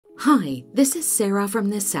Hi, this is Sarah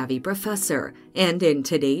from The Savvy Professor, and in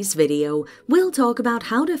today's video, we'll talk about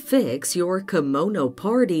how to fix your Kemono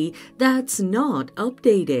Party that's not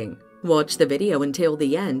updating. Watch the video until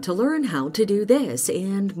the end to learn how to do this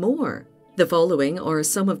and more. The following are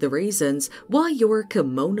some of the reasons why your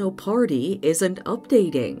Kemono Party isn't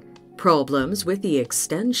updating: problems with the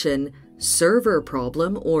extension, server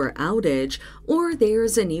problem or outage, or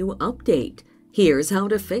there's a new update. Here's how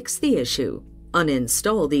to fix the issue.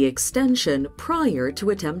 Uninstall the extension prior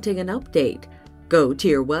to attempting an update. Go to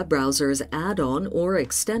your web browser's add-on or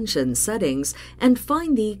extension settings and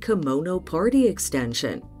find the Kemono Party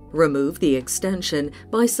extension. Remove the extension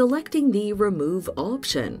by selecting the Remove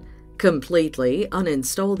option. Completely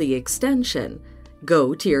uninstall the extension.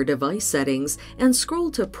 Go to your device settings and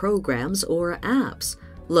scroll to Programs or Apps.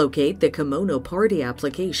 Locate the Kemono Party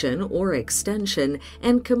application or extension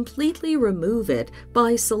and completely remove it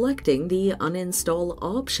by selecting the Uninstall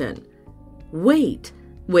option. Wait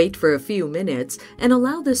for a few minutes and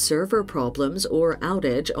allow the server problems or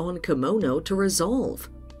outage on Kemono to resolve.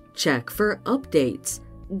 Check for updates.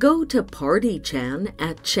 Go to PartyChan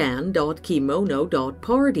at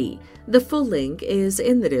chan.kemono.party. The full link is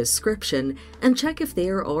in the description, and check if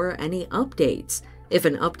there are any updates. If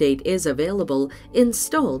an update is available,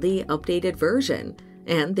 install the updated version.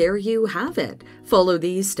 And there you have it. Follow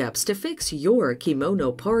these steps to fix your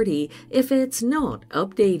Kemono Party if it's not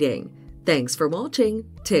updating. Thanks for watching.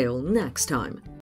 Till next time.